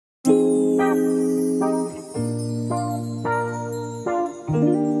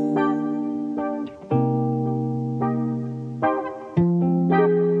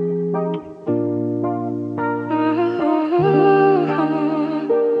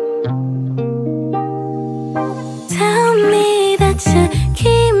that you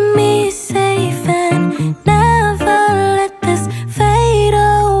keep me safe and never let this fade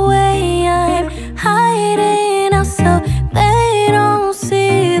away. I'm hiding out so they don't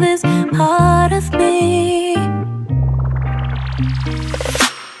see this part of me.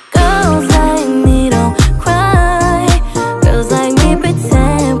 Girls like me don't cry. Girls like me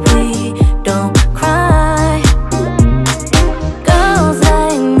pretend we don't cry. Girls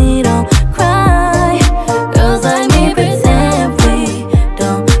like me don't cry. Girls like me pretend we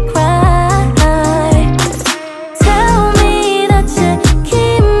don't cry. Tell me that you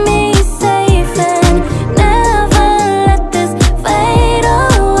keep me safe and never let this fade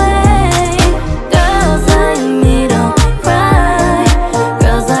away. Girls like me don't cry.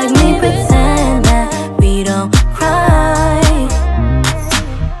 Girls like me pretend that we don't cry.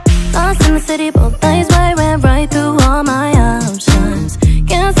 Lost in the city, both eyes wide, ran right through all my options.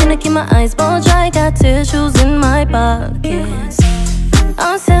 Can't seem to keep my eyes ball dry, got tissues in my pockets.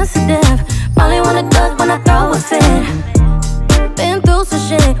 I'm sensitive, probably wanna duck when I throw a fit. Been through some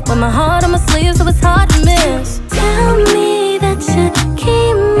shit, with my heart on my sleeve, so it's hard to miss. Tell me that you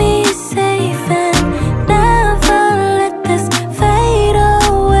keep me safe and never let this fade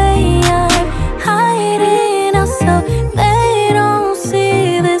away. I'm hiding out so they don't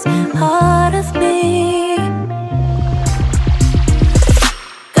see this part of me.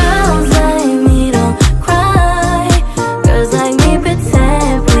 Girls like me don't cry. Girls like me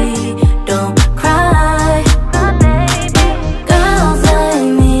pretend we don't cry. Girls like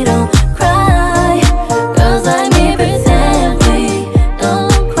me don't cry. Girls like me pretend we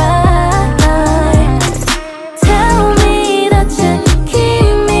don't cry. Tell me that you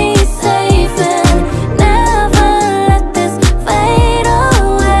keep me safe and never let this fade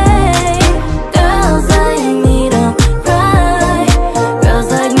away. Girls like me don't cry. Girls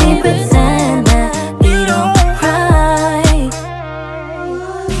like me pretend that we don't cry.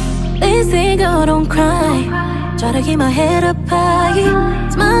 Lazy girl, don't cry. Try to keep my head up high.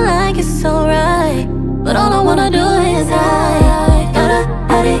 Smile like it's alright, but all I wanna do is hide. Gotta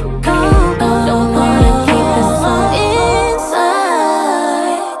let it go. Don't wanna keep this all inside.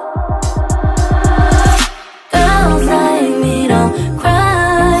 Girls like me don't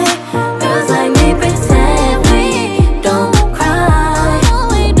cry. Girls like me pretend we don't cry.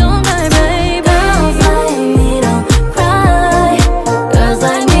 We don't cry, baby. Girls like me don't cry. Girls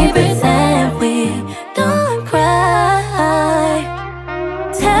like me pretend we don't cry.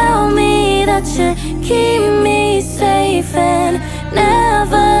 Tell me that you keep me safe and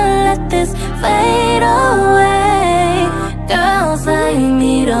never let this fade away. Girls like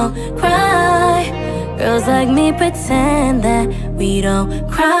me don't cry. Girls like me pretend that we don't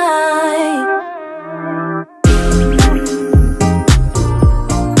cry.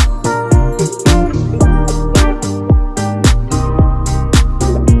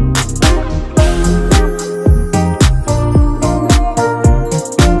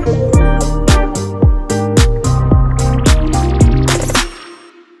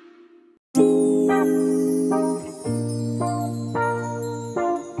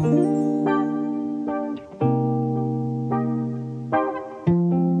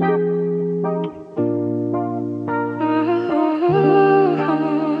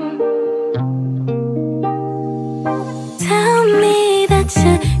 Tell me that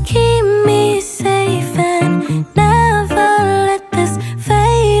you keep me safe and never let this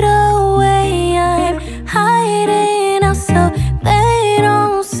fade away. I'm hiding out so they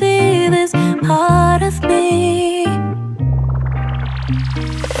don't see this part of me.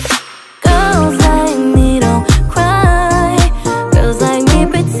 Girls like me don't cry. Girls like me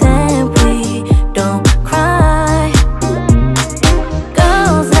pretend we don't cry.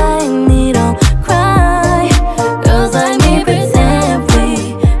 Girls like me don't cry. Girls like me pretend we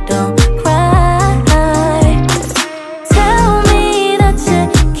don't cry. Tell me that you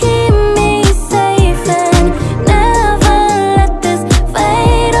keep me safe and never let this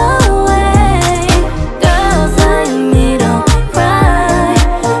fade away. Girls like me don't cry.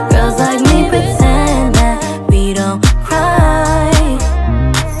 Girls like me pretend that we don't cry.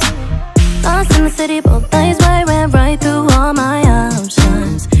 Lost in the city, both eyes wide, ran right through all my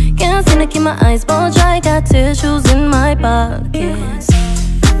options. Can't seem to keep my eyes ball dry, got tissues in my pockets.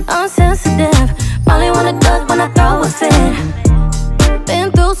 I'm sensitive, probably wanna duck when I throw a fit.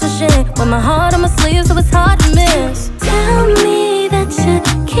 Been through some shit, with my heart on my sleeve, so it's hard to miss. Tell me that you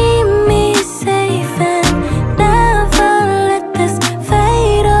keep me safe and never let this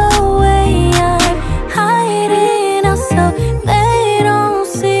fade away. I'm hiding out so they don't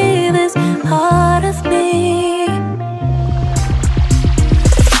see this part of me.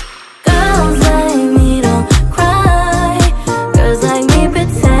 Girls like me don't cry.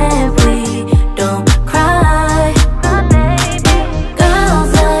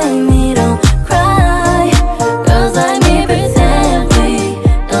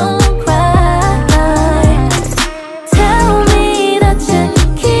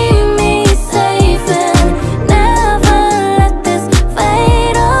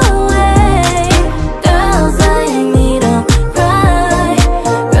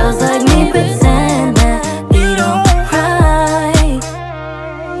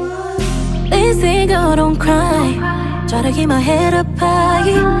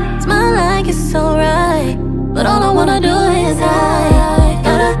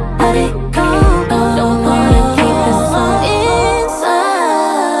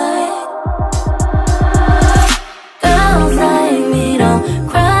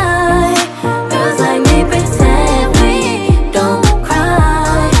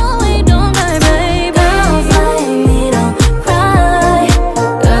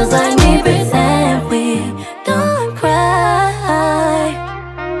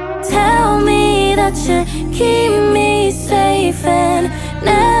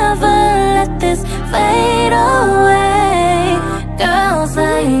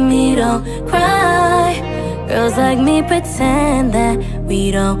 don't cry. Girls like me pretend that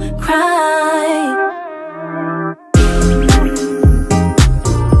we don't cry.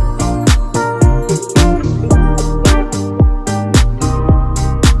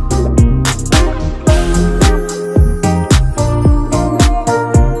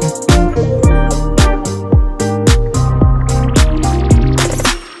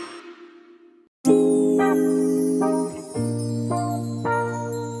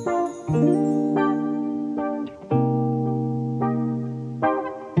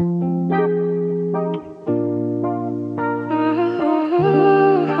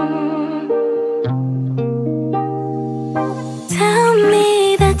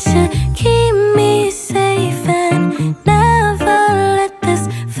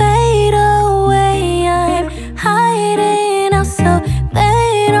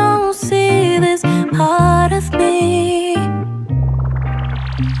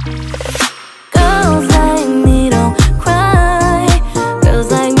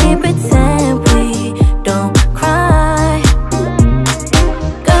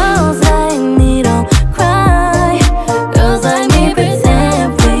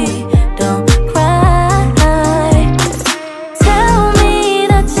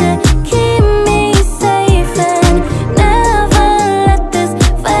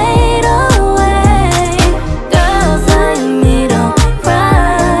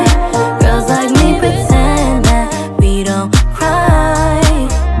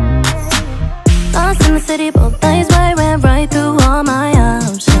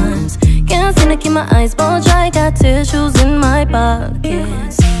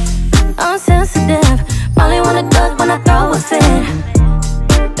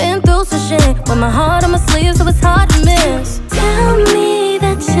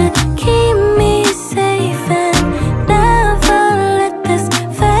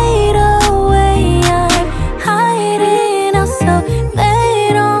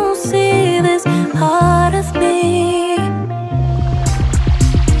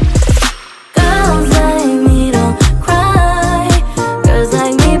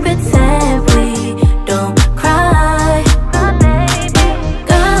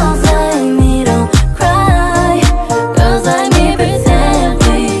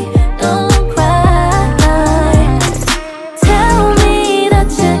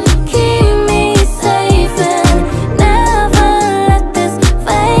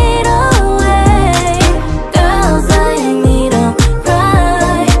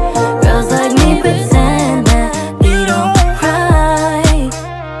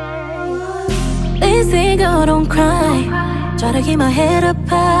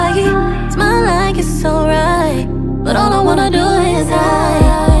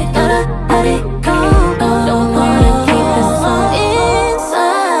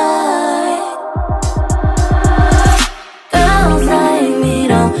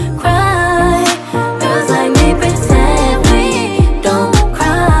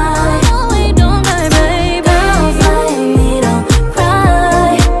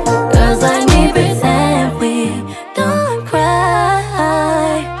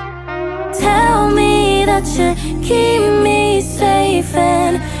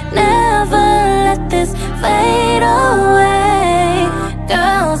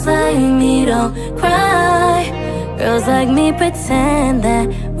 Pretend that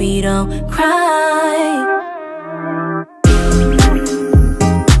we don't cry.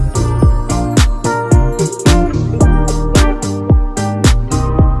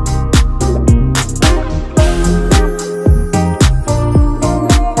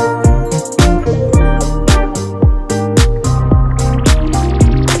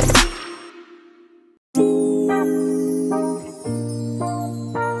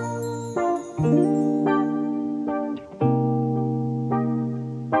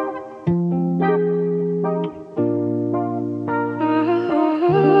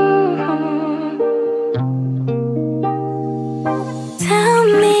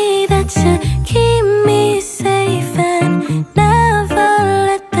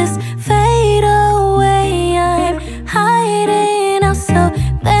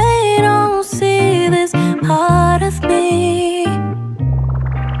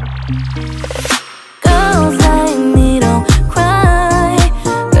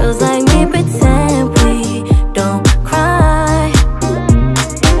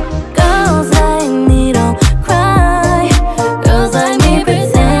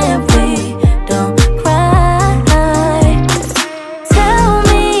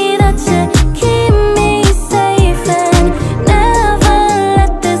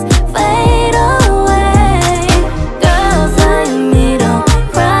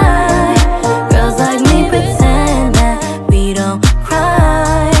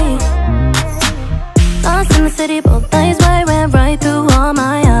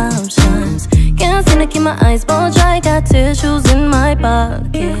 keep my eyes bulge dry, got tissues in my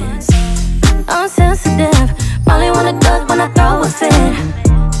pockets. I'm sensitive, probably wanna duck when I throw a fit.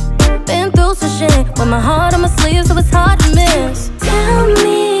 Been through some shit, with my heart on my sleeve, so it's hard to miss. Tell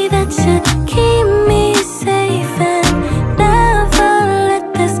me that you keep me safe and never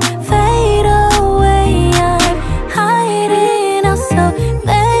let this fade away. I'm hiding out so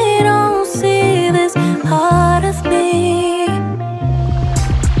they don't see this part of me.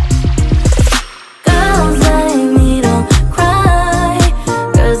 Girls like me don't cry,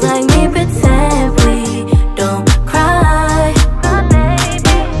 girls like me pretend we don't cry.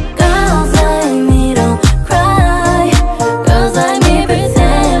 Girls like me don't cry, girls like me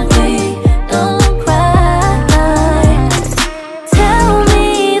pretend we don't cry. Tell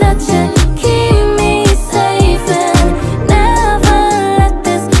me that you keep me safe and never let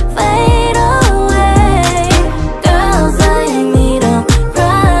this fade away. Girls like me don't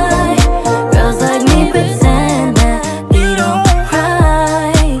cry, girls like me pretend that we don't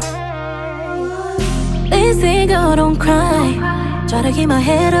cry. Lazy girl, don't cry. Try to keep my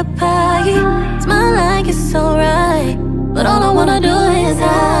head up high, smile like it's alright, but all I wanna do is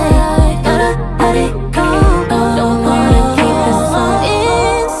hide. Gotta let it go, don't wanna keep this all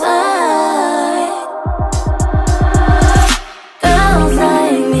inside. Girls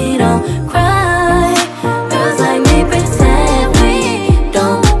like me don't cry, girls like me pretend we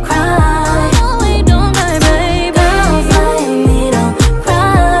don't cry. We don't cry, baby. Girls like me don't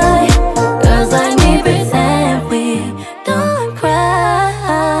cry, girls like me pretend we don't cry.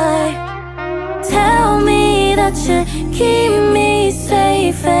 Tell me that you keep me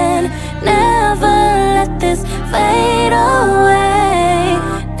safe and never let this fade away.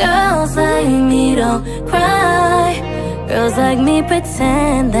 Girls like me don't cry, girls like me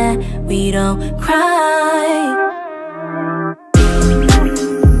pretend that we don't cry.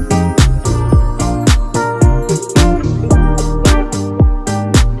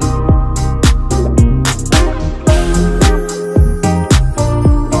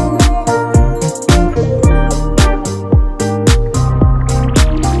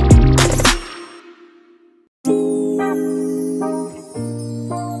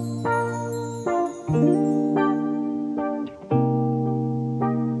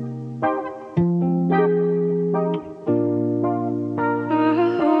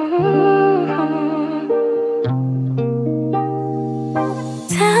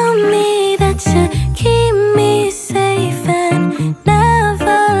 Tell me that you keep me safe and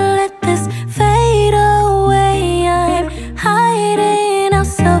never let this fade away. I'm hiding out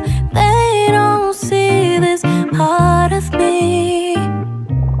so they don't see this part of me.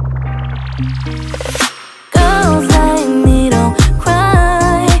 Girls like me don't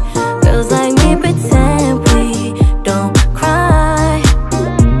cry, girls like me pretend we don't cry.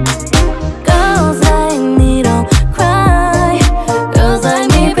 Girls like me don't cry, girls like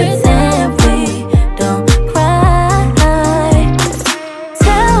me pretend we don't cry.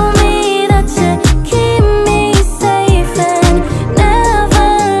 Tell me that you keep me safe and never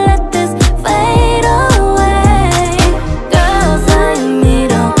let this fade away. Girls like me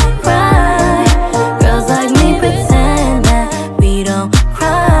don't cry, girls like me pretend that we don't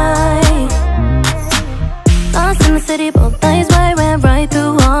cry. Lost in the city, both eyes wide, ran right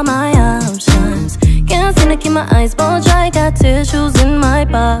through all my options. Can't seem to keep my eyes bulge dry, got tissues in my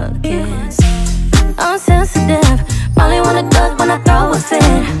pockets. I'm sensitive, probably wanna duck when I throw a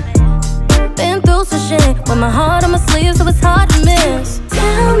fit. Been through some shit, with my heart on my sleeve, so it's hard to miss.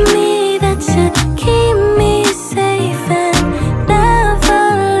 Tell me that you keep me safe and never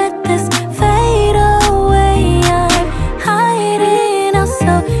let this fade away. I'm hiding out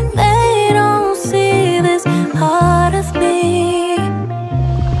so they don't see this part of me.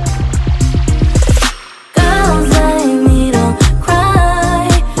 Girls like me don't cry,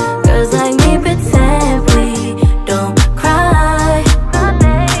 girls like me pretend we don't cry.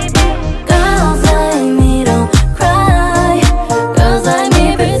 Girls like me don't cry, girls like me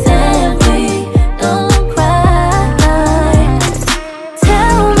pretend we don't cry.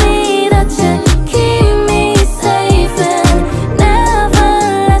 Tell me that you keep me safe and never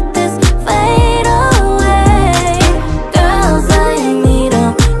let this fade away. Girls like me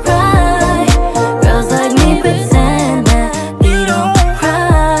don't cry, girls like me pretend that we don't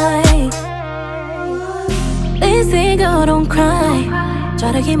cry. Lazy girl, don't cry.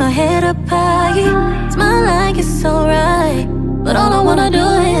 Try to keep my head up high, smile like it's alright, but all I wanna do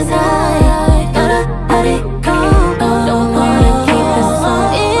is hide. Gotta let it go, don't wanna keep this all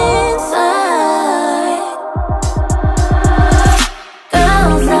inside.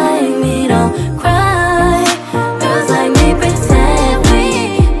 Girls like me don't cry, girls like me pretend we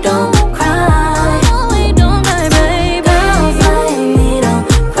don't cry. We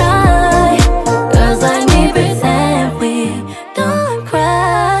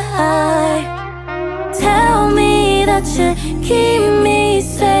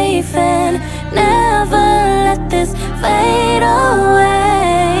Never let this fade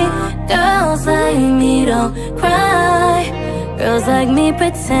away. Girls like me don't cry. Girls like me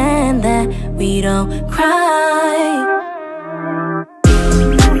pretend that we don't cry.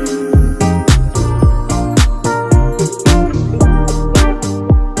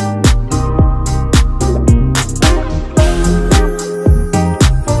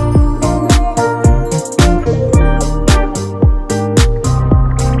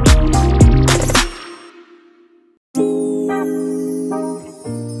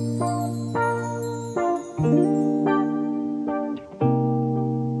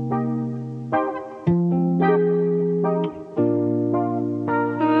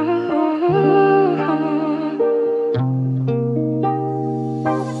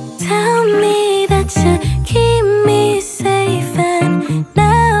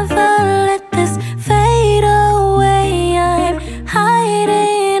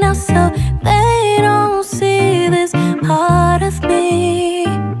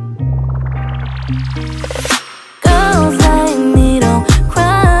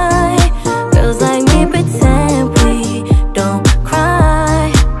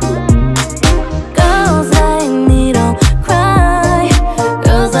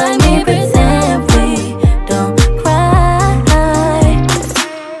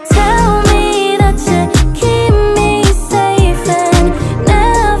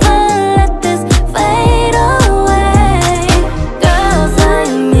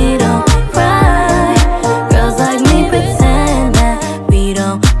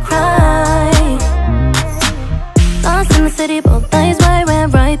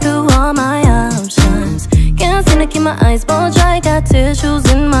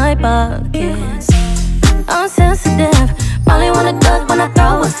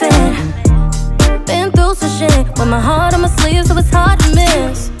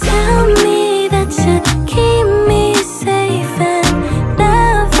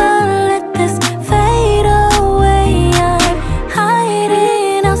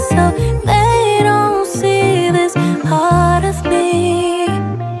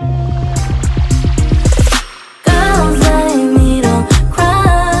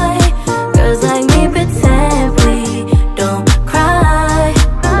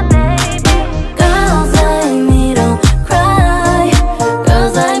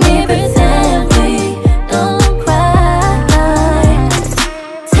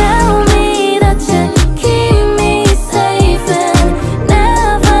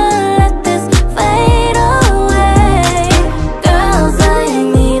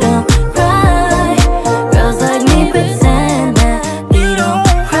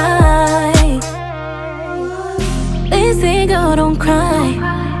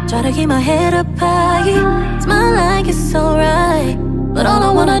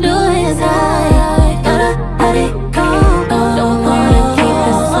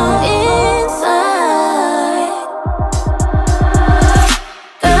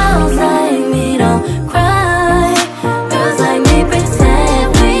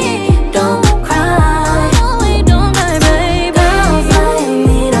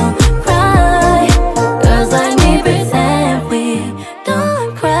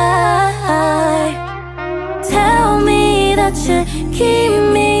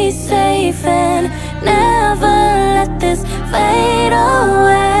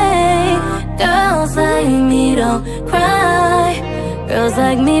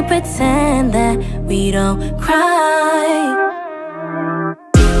 Pretend that we don't cry.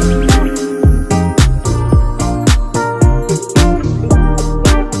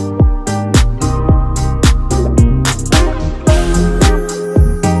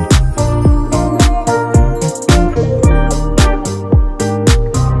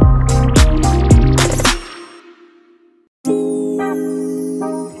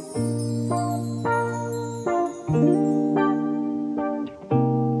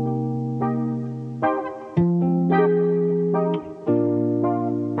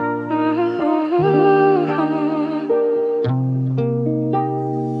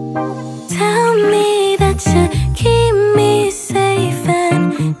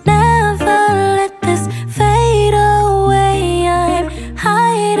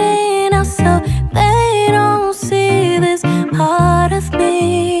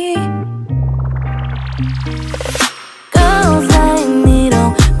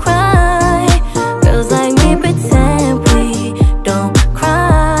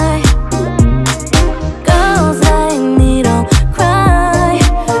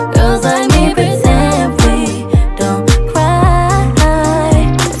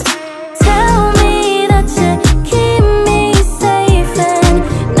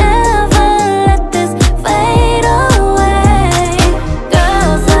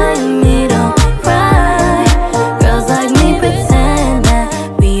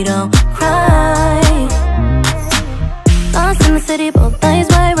 both eyes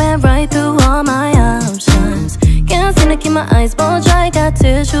wide, ran right through all my options. Can't seem to keep my eyes ball dry, got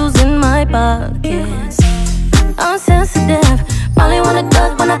tissues in my pockets. I'm sensitive, probably wanna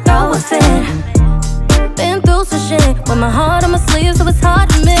duck when I throw a fit. Been through some shit, with my heart on my sleeve, so it's hard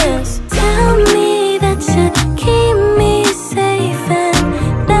to miss. Tell me that you keep me safe and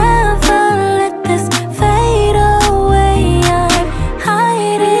never let this fade away. I'm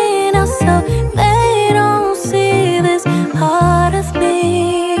hiding out so they don't see this part of me.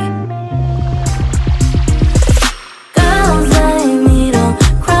 Girls like me don't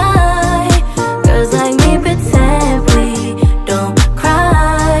cry, girls like me pretend we don't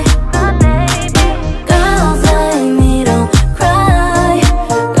cry. Girls like me don't cry,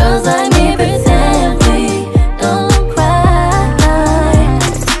 girls like me pretend we don't cry.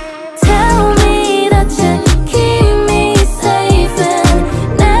 Tell me that you keep me safe and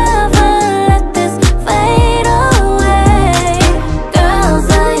never let this fade away. Girls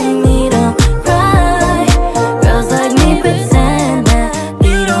like me don't cry, girls like me pretend that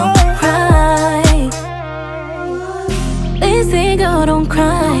we don't cry. Lazy girl, don't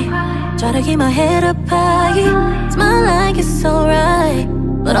cry. Try to keep my head up high, smile like it's alright,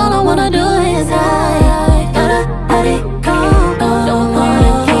 but all I wanna do is hide. Gotta let it go, don't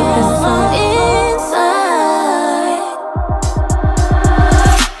wanna keep this all inside.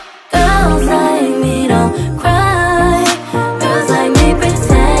 Girls like me don't cry, girls like me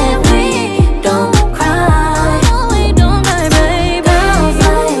pretend we don't cry. We don't cry, baby. Girls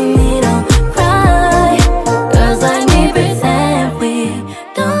like me don't cry, girls like me pretend we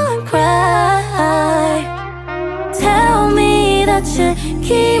don't cry. Tell me that you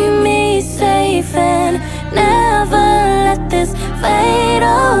keep me safe and never let this fade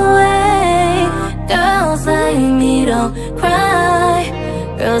away. Girls like me don't cry,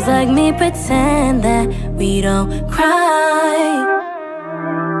 girls like me pretend that we don't cry.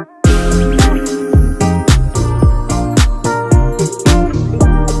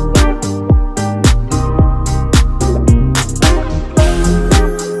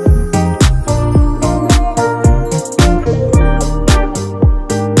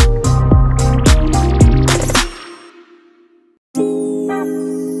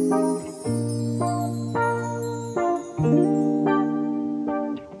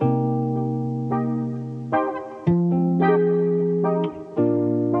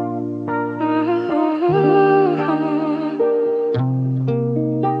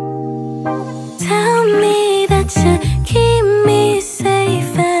 Tell me that you keep me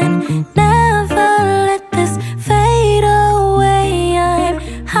safe and never let this fade away. I'm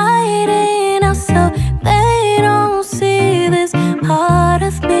hiding out so they don't see this part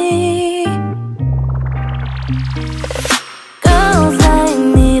of me. Girls like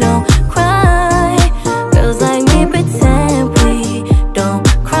me don't cry, girls like me pretend we don't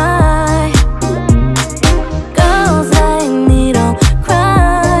cry. Girls like me don't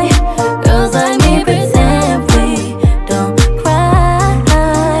cry, girls like me pretend we don't cry.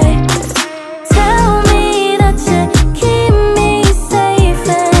 Tell me that you keep me safe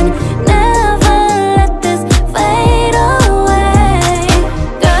and never let this fade away.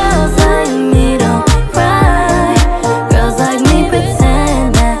 Girls like me don't cry, girls like me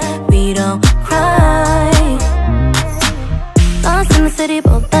pretend that we don't cry. Lost in the city,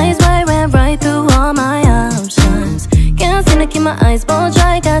 both eyes wide, ran right through all my options. Can't seem to keep my eyes ball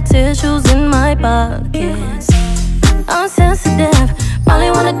dry, got tissues in my pockets. I'm sensitive,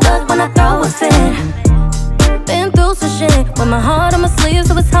 probably wanna duck when I throw a fit. Been through some shit, with my heart on my sleeve,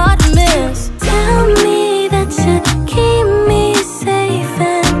 so it's hard to miss. Tell me that you keep me safe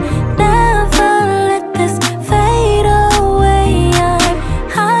and never let this fade away. I'm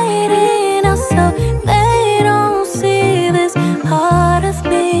hiding out so they don't see this part of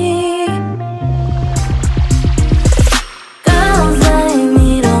me. Girls like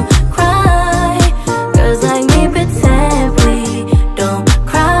me don't cry, girls like me pretend we don't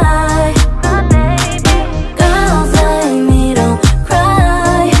cry. Girls like me don't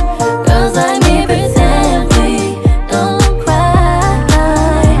cry, girls like me pretend we don't cry.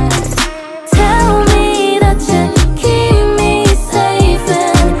 Tell me that you keep me safe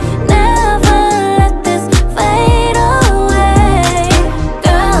and never let this fade away.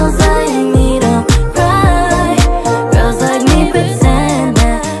 Girls like me don't cry, girls like me pretend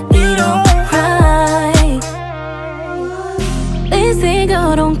that we don't cry. Lazy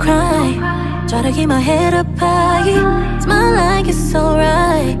girl, don't cry. Try to keep my head up high, smile like it's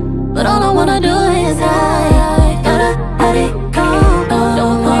alright, but all I wanna do is hide. Gotta let it go,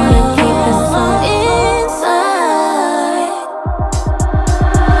 don't wanna keep this all inside.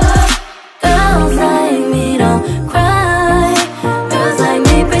 Girls like me don't cry,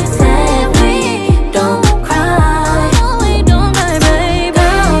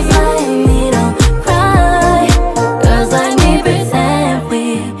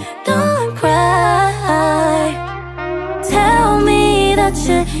 that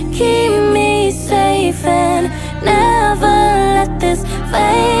you keep me safe and never let this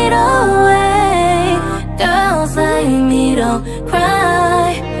fade away. Girls like me don't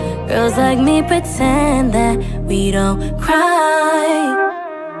cry. Girls like me pretend that we don't cry.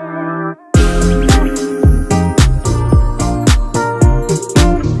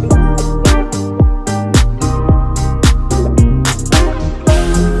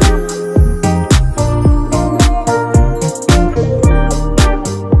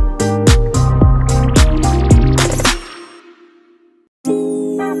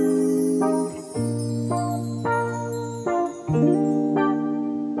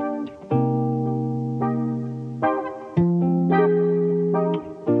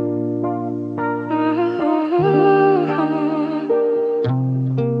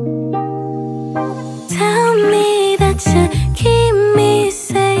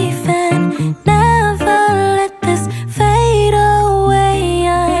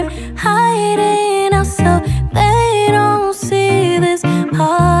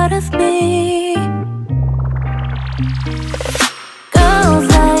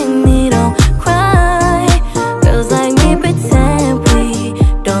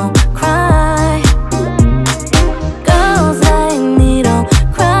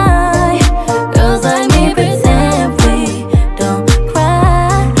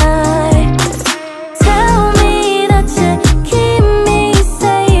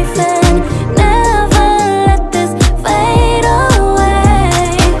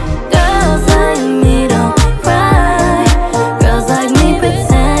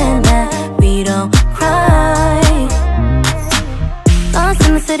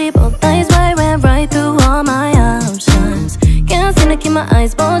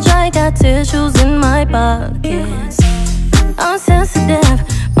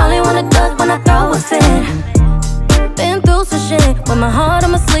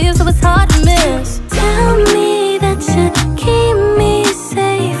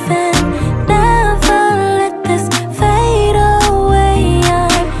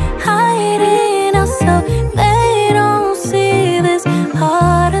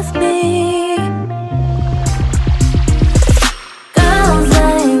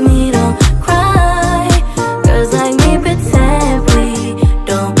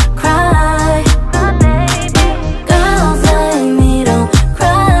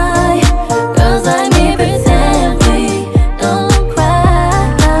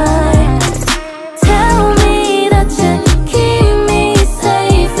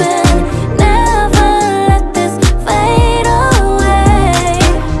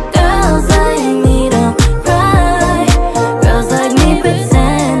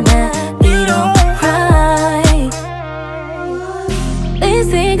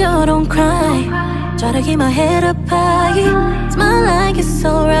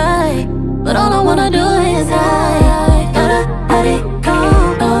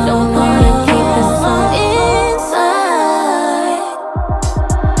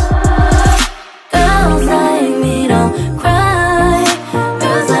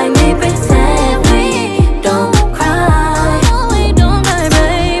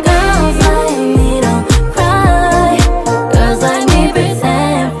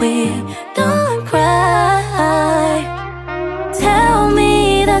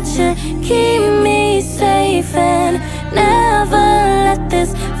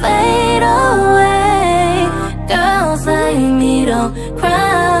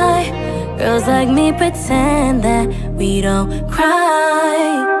 Pretend that we don't cry.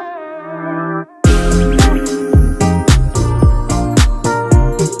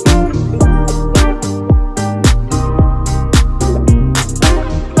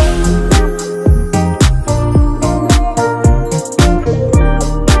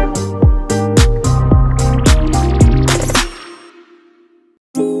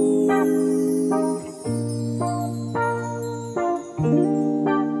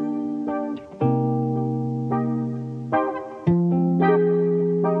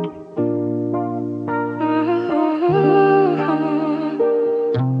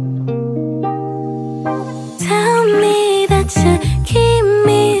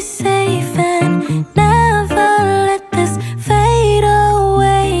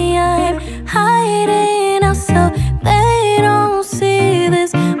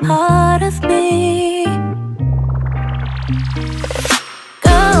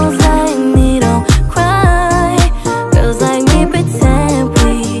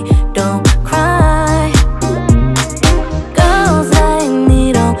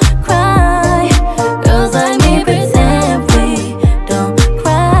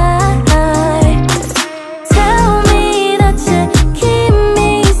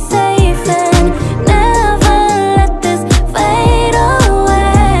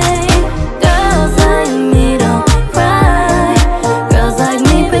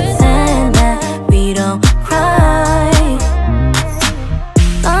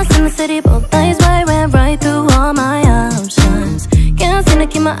 Lost in the city, both eyes wide, ran right through all my options. Can't seem to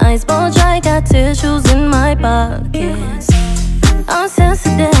keep my eyes ball dry, got tissues in my pockets. I'm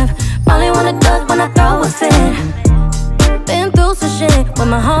sensitive, probably wanna duck when I throw a fit. Been through some shit, with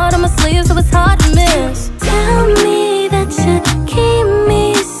my heart on my sleeve, so it's hard to miss. Tell me that you keep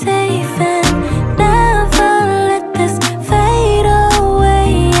me safe and never let this fade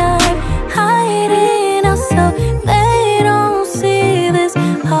away. I'm hiding out so they don't see this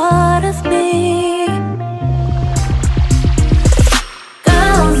part of me.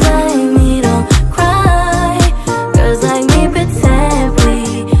 Girls like me don't cry, girls like me pretend we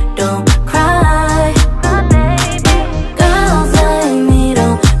don't cry. Girls like me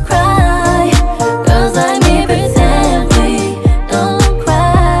don't cry, girls like me pretend we don't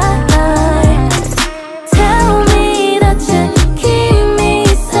cry. Tell me that you keep me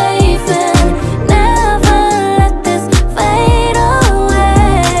safe and never let this fade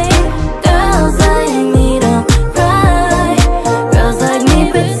away. Girls like me don't cry, girls like me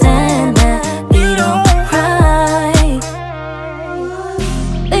pretend that we don't cry.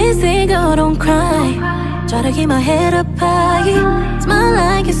 Lazy girl, don't cry. Try to keep my head up high, smile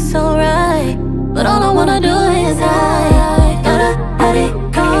like it's alright, but all I wanna do is hide. Gotta let it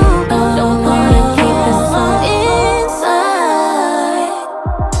go, don't wanna keep this on inside.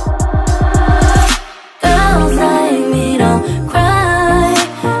 Girls like me don't cry,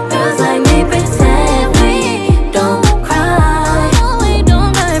 girls like me pretend we don't cry. We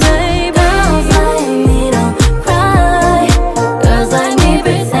don't cry, baby. Girls like me don't cry, girls like me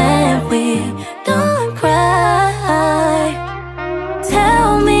pretend we don't cry. Tell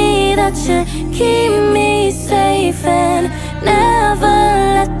me that you keep me safe and never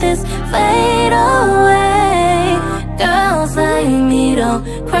let this fade away. Girls like me don't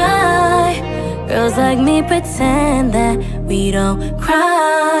cry, girls like me pretend that we don't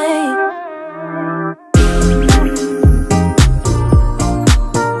cry.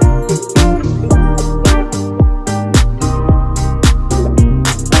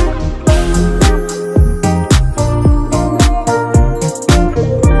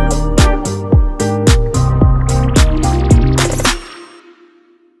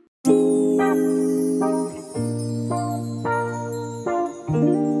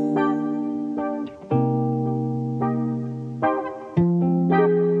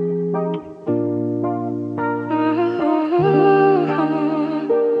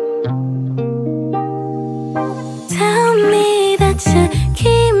 Tell me that you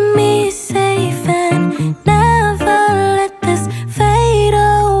keep me safe and never let this fade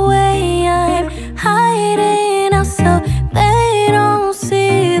away. I'm hiding out so they don't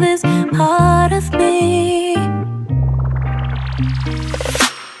see this part of me.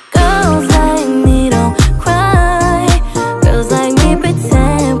 Girls like me don't cry, girls like me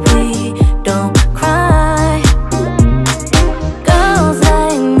pretend we don't cry. Girls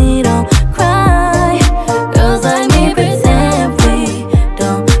like me don't cry, girls like me pretend we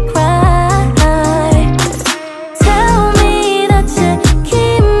don't cry. Tell me that you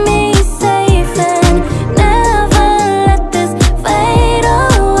keep me safe and never let this fade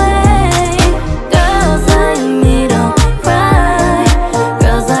away. Girls like me don't cry,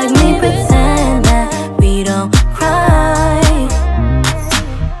 girls like me pretend that we don't cry.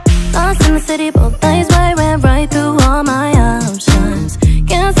 Lost in the city, both eyes wide, ran right through all my options.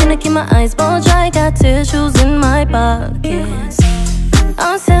 Can't seem to keep my eyes ball dry, got tissues in my pockets.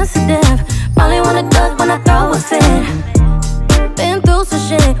 I'm sensitive, probably wanna duck when I throw a fit. Been through some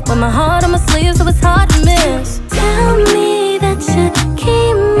shit, with my heart on my sleeve, so it's hard to miss. Tell me that you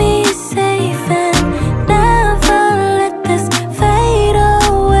keep me safe and never let this fade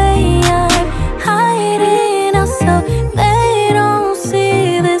away. I'm hiding out so they don't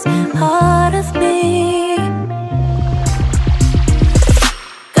see this part of me.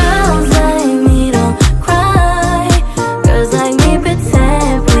 Girls like me don't cry, girls like me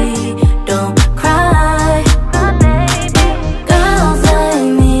pretend we don't cry. Girls like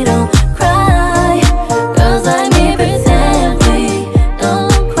me don't cry, girls like me pretend we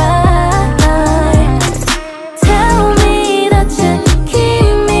don't cry. Tell me that you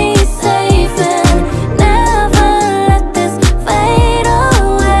keep me safe and never let this fade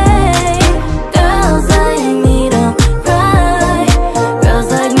away. Girls like me don't cry, girls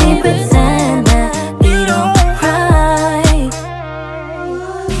like me pretend that we don't cry.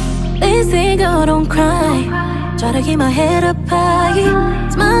 Lazy girl, don't cry. Try to keep my head up high,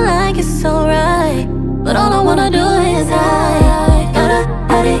 smile like it's alright, but all I wanna do is hide. Gotta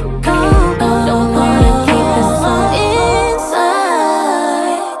let it go, don't wanna keep this on inside.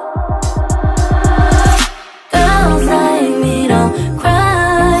 Girls like me don't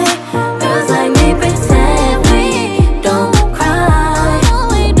cry,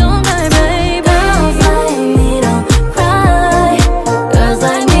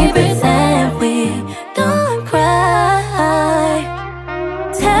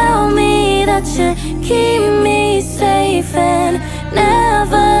 that you keep me safe and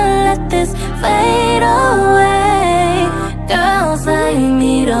never let this fade away. Girls like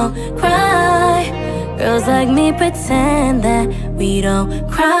me don't cry. Girls like me pretend that we don't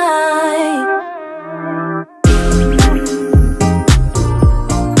cry.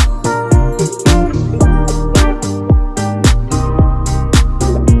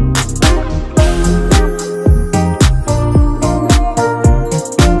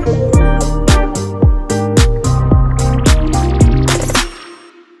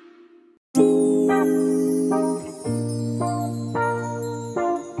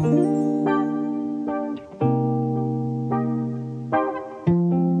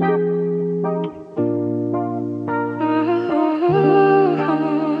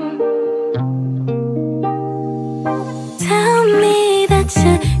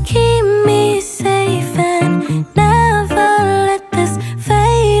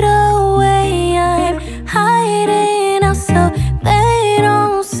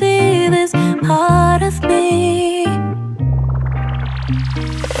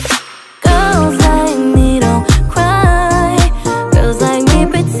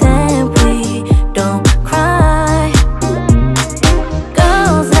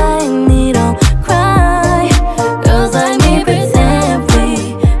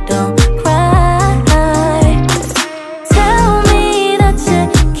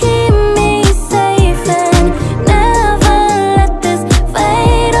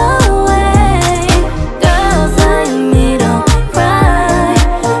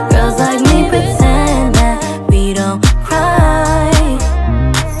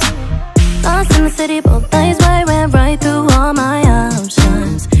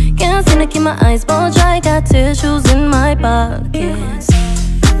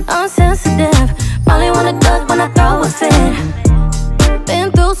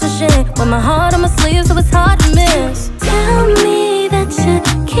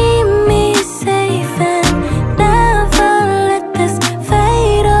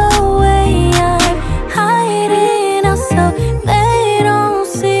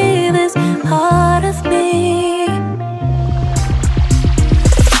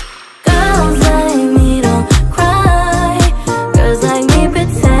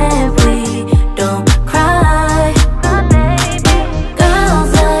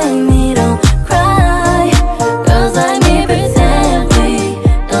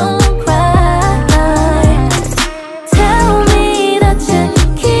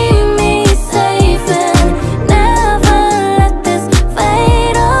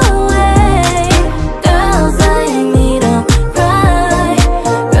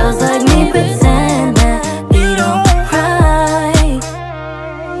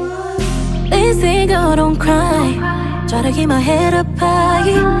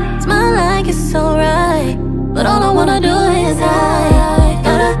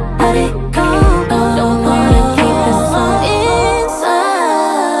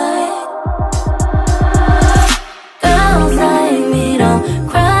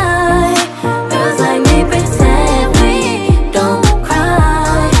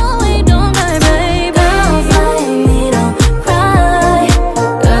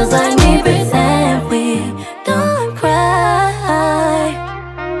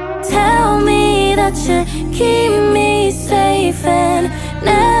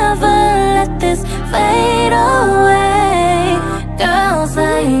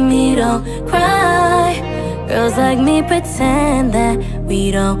 Pretend that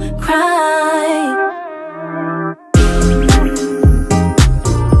we don't cry.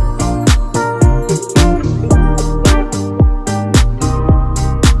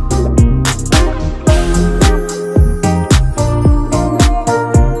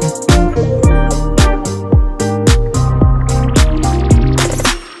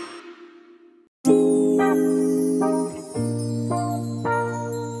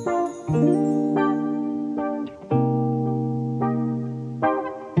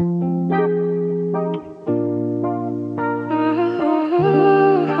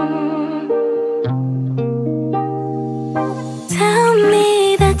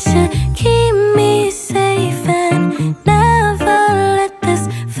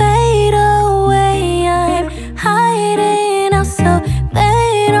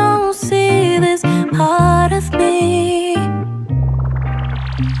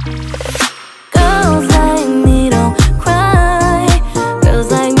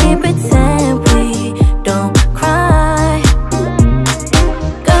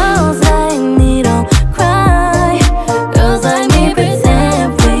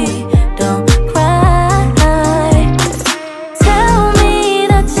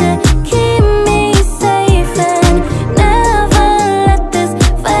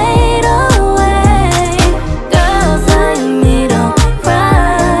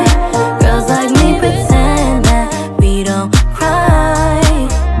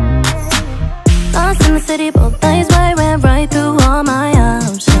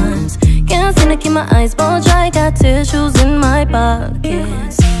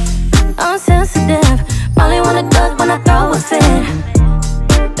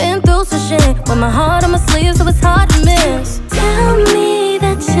 Wear my heart on my sleeve so it's hard to miss. Tell me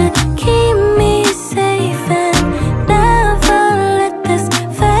that you keep me safe and never let this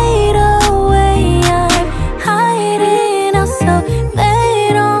fade away. I'm hiding out so they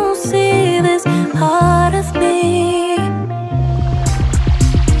don't see this part of me.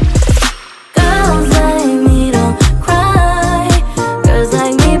 Girls like me don't cry. Girls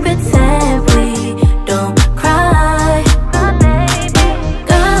like me pretend we don't cry.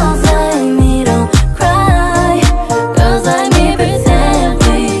 Girls like me don't cry. Girls like me pretend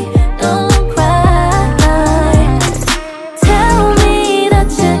we don't cry. Tell me that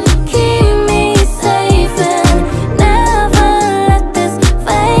you keep me safe and never let this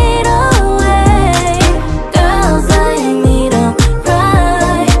fade away. Girls like me don't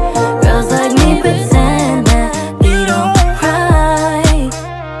cry. Girls like me pretend that we don't cry.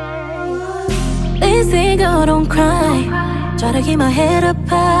 Lazy girl, don't cry. Try to keep my head up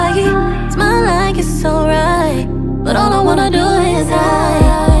high. Smile like it's alright, but all I wanna do is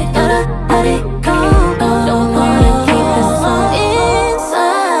hide. Gotta let it go. Don't wanna keep this all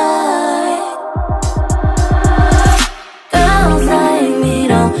inside. Girls like me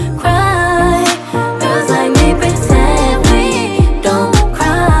don't cry. Girls like me pretend we don't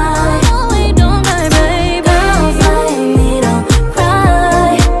cry. We don't cry, baby. Girls like me don't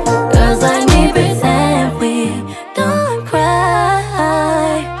cry. Girls like me pretend we don't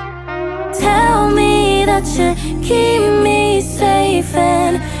cry. Tell me that you keep me safe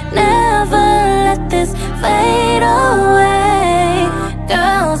and never let this fade away.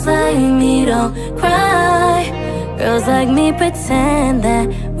 Girls like me don't cry. Girls like me pretend that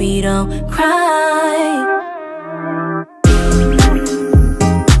we don't cry.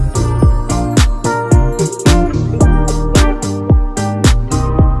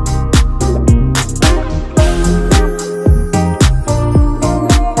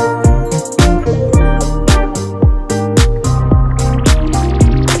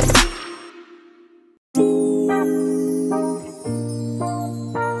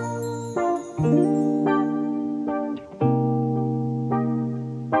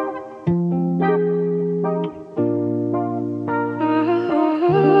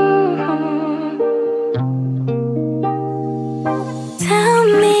 Tell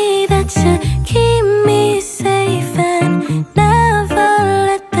me that you keep me safe and never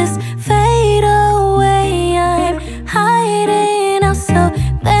let this fade away. I'm hiding out so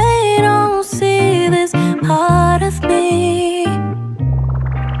they don't see this part of me.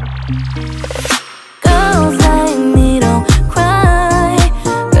 Girls like me don't cry.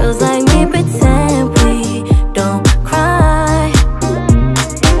 Girls like me pretend we don't cry.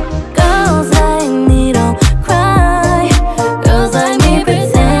 Girls like me don't cry. Girls like me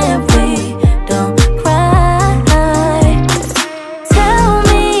pretend we don't cry. Tell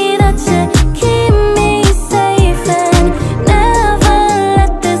me that you keep me safe and never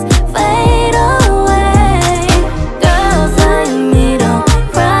let this fade away. Girls like me don't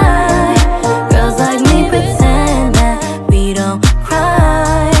cry. Girls like me pretend that we don't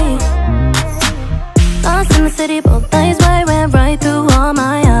cry. Lost in the city, both eyes wide, ran right through all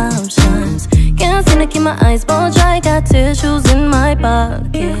my options. Can't seem to keep my eyes bone dry, got tissues in my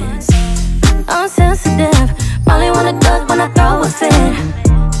pockets. I'm sensitive, probably wanna duck when I throw a fit.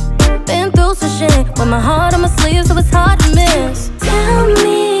 Been through some shit, with my heart on my sleeve so it's hard to miss. Tell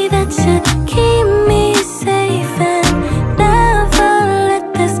me that you keep me safe and never let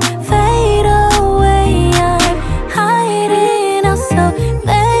this fade away. I'm hiding out so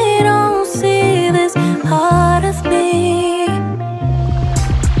they don't see this part of me.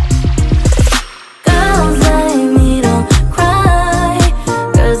 Girls like me don't cry.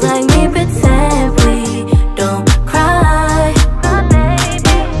 Girls like me pretend we don't cry.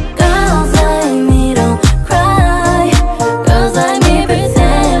 Girls like me don't cry. Girls like me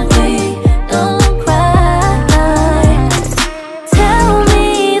pretend we don't cry. Tell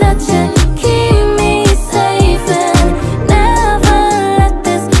me that you keep me safe and never let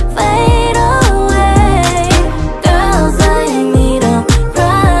this fade away. Girls like me don't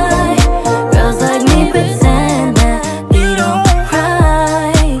cry. Girls like me pretend that we don't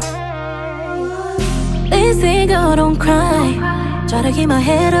cry. Lazy girl, don't cry. Try to keep my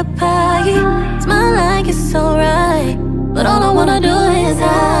head up high. Smile like it's alright, but all I wanna do is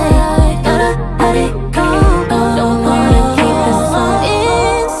hide. Gotta let it go. Don't wanna keep this all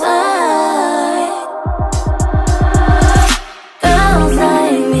inside. Girls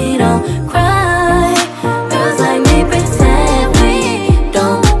like me don't cry. Girls like me pretend we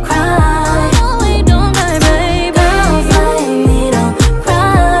don't cry. We don't cry, baby. Girls like me don't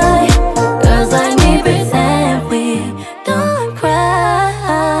cry. Girls like me pretend we don't cry.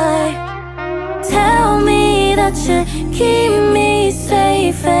 that you keep me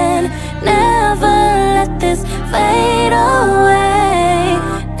safe and never let this fade away.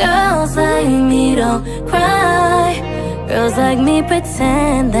 Girls like me don't cry. Girls like me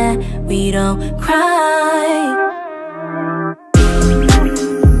pretend that we don't cry.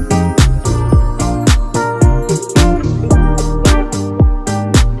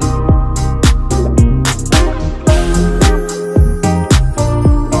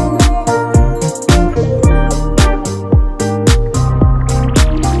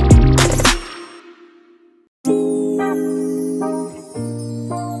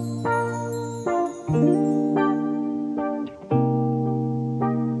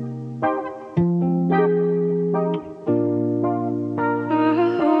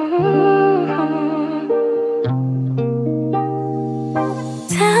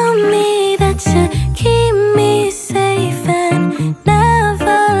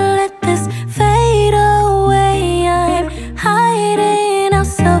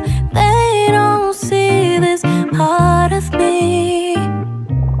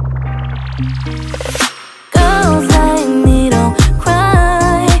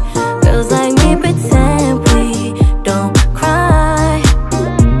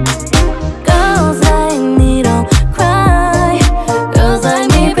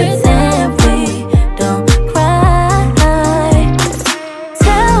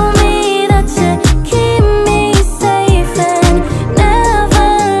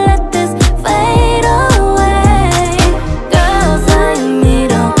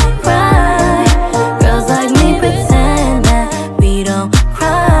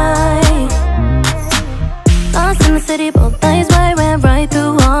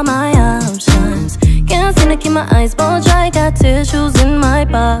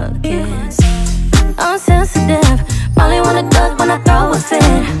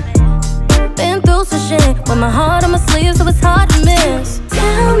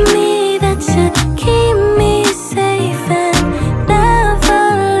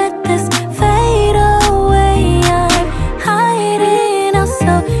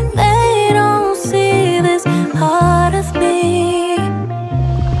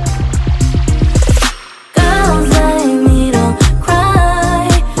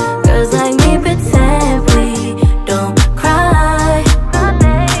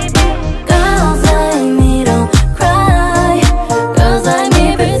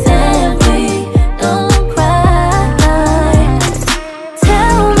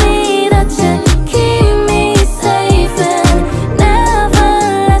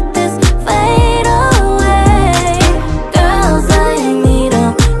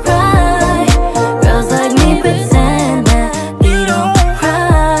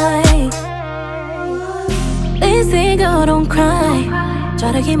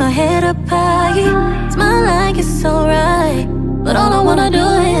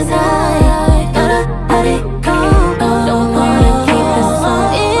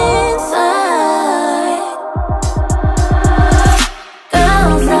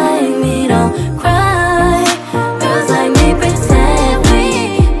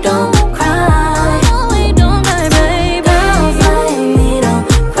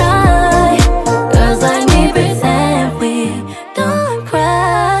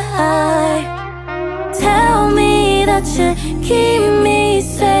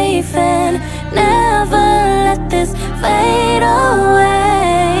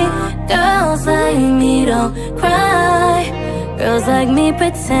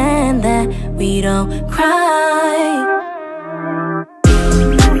 Pretend that we don't cry.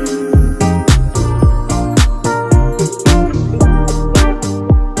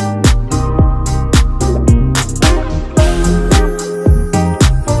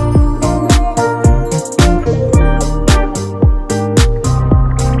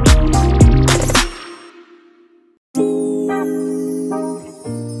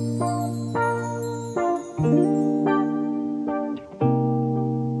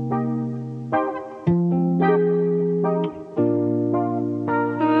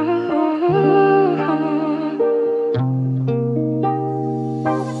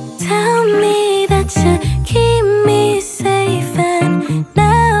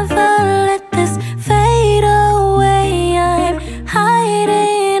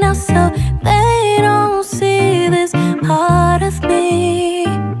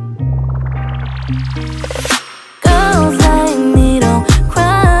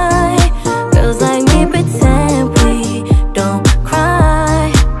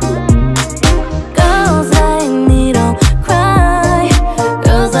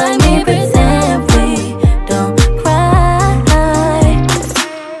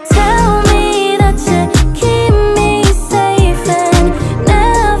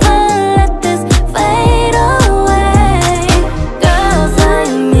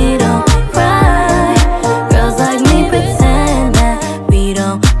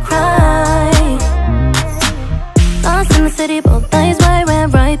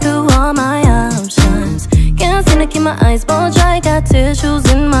 my eyes bulge, I got tissues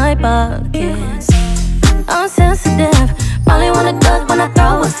in my pockets. I'm sensitive, probably wanna duck when I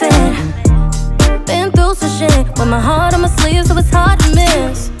throw a fit. Been through some shit with my heart on my sleeve, so it's hard to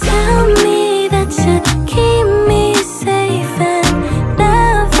miss. Tell me that you keep me safe and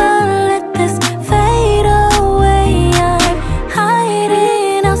never let this fade away. I'm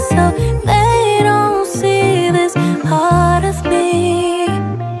hiding out so they don't see this part of me.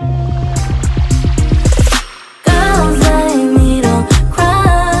 Girls like me don't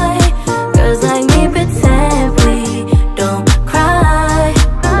cry, girls like me pretend we don't cry.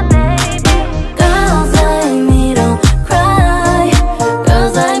 Girls like me don't cry,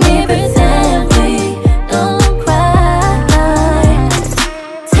 girls like me pretend we don't cry.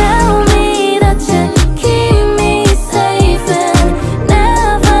 Tell me that you keep me safe and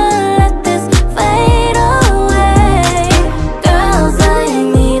never let this fade away. Girls like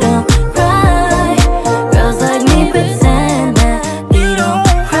me don't cry, girls like me pretend that we don't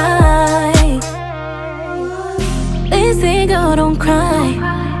cry. Lazy girl, don't cry.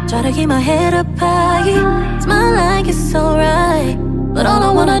 Try to keep my head up high, smile like it's alright, but all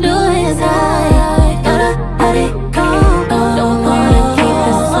I wanna do is hide. Gotta let it go, don't wanna keep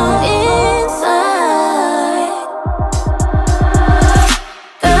this on inside.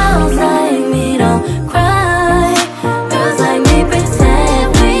 Girls like me don't cry, girls like me pretend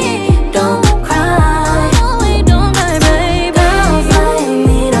we don't cry. We don't cry, baby. Girls like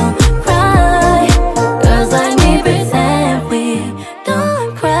me don't cry, girls like me pretend we don't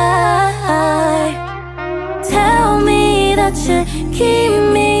cry. Tell me that you keep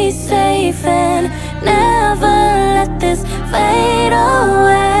me safe and never let this fade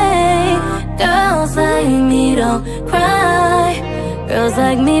away. Girls like me don't cry, girls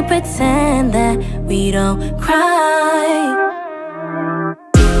like me pretend that we don't cry.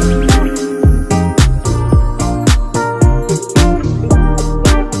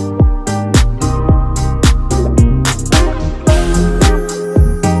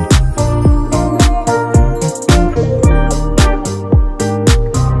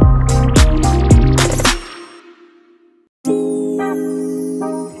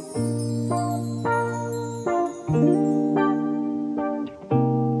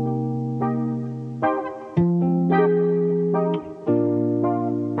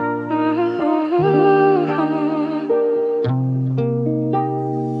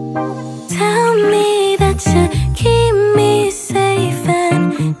 Tell me that you keep me safe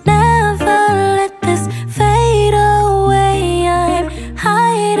and never let this fade away. I'm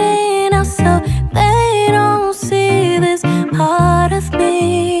hiding out so they don't see this part of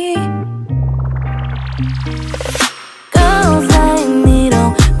me. Girls like me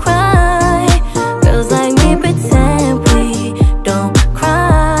don't cry, girls like me pretend we don't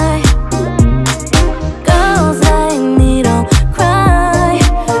cry. Girls like me don't cry,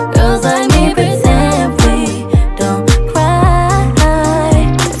 girls like me pretend we don't cry.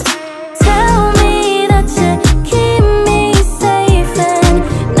 Tell me that you keep me safe and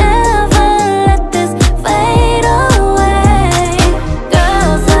never let this fade away.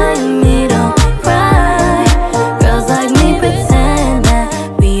 Girls like me don't cry, girls like me pretend that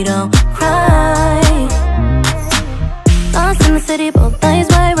we don't cry. Lost in the city, both eyes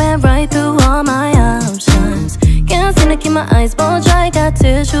wide, ran right through all my options. Can't seem to keep my eyes bulge, I got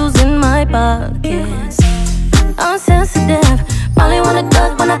tissues in my pockets. I'm sensitive, probably wanna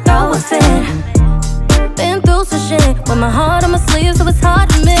duck when I throw a fit. Been through some shit with my heart on my sleeve, so it's hard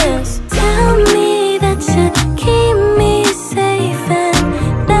to miss. Tell me that you keep me safe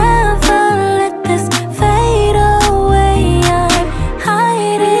and never let this fade away. I'm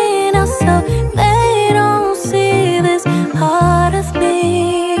hiding out so they don't see this part of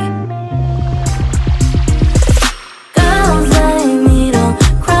me. Girls like me don't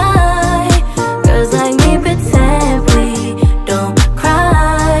cry, girls like me pretend we don't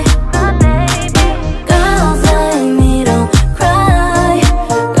cry. Girls like me don't cry,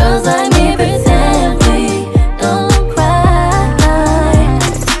 girls like me pretend we don't cry.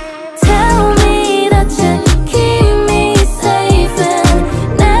 Tell me that you keep me safe and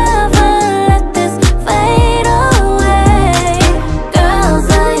never let this fade away. Girls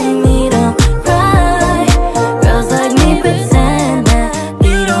like me don't cry, girls like me pretend that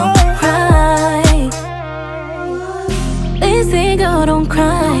we don't cry. Lazy girl, don't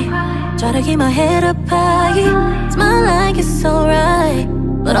cry. Try to keep my head up high, smile like it's alright,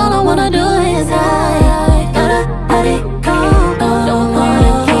 but all I wanna do is hide. Gotta let it go, don't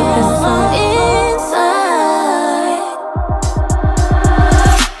wanna keep this on inside.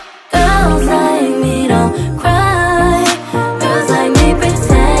 Girls like me don't cry, girls like me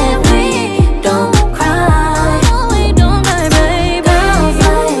pretend we don't cry. We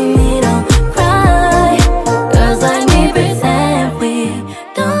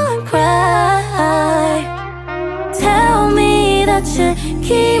should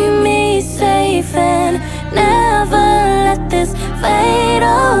keep me safe and never let this fade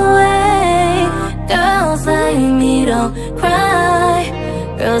away. Girls like me don't cry.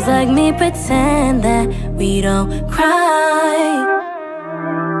 Girls like me pretend that we don't cry.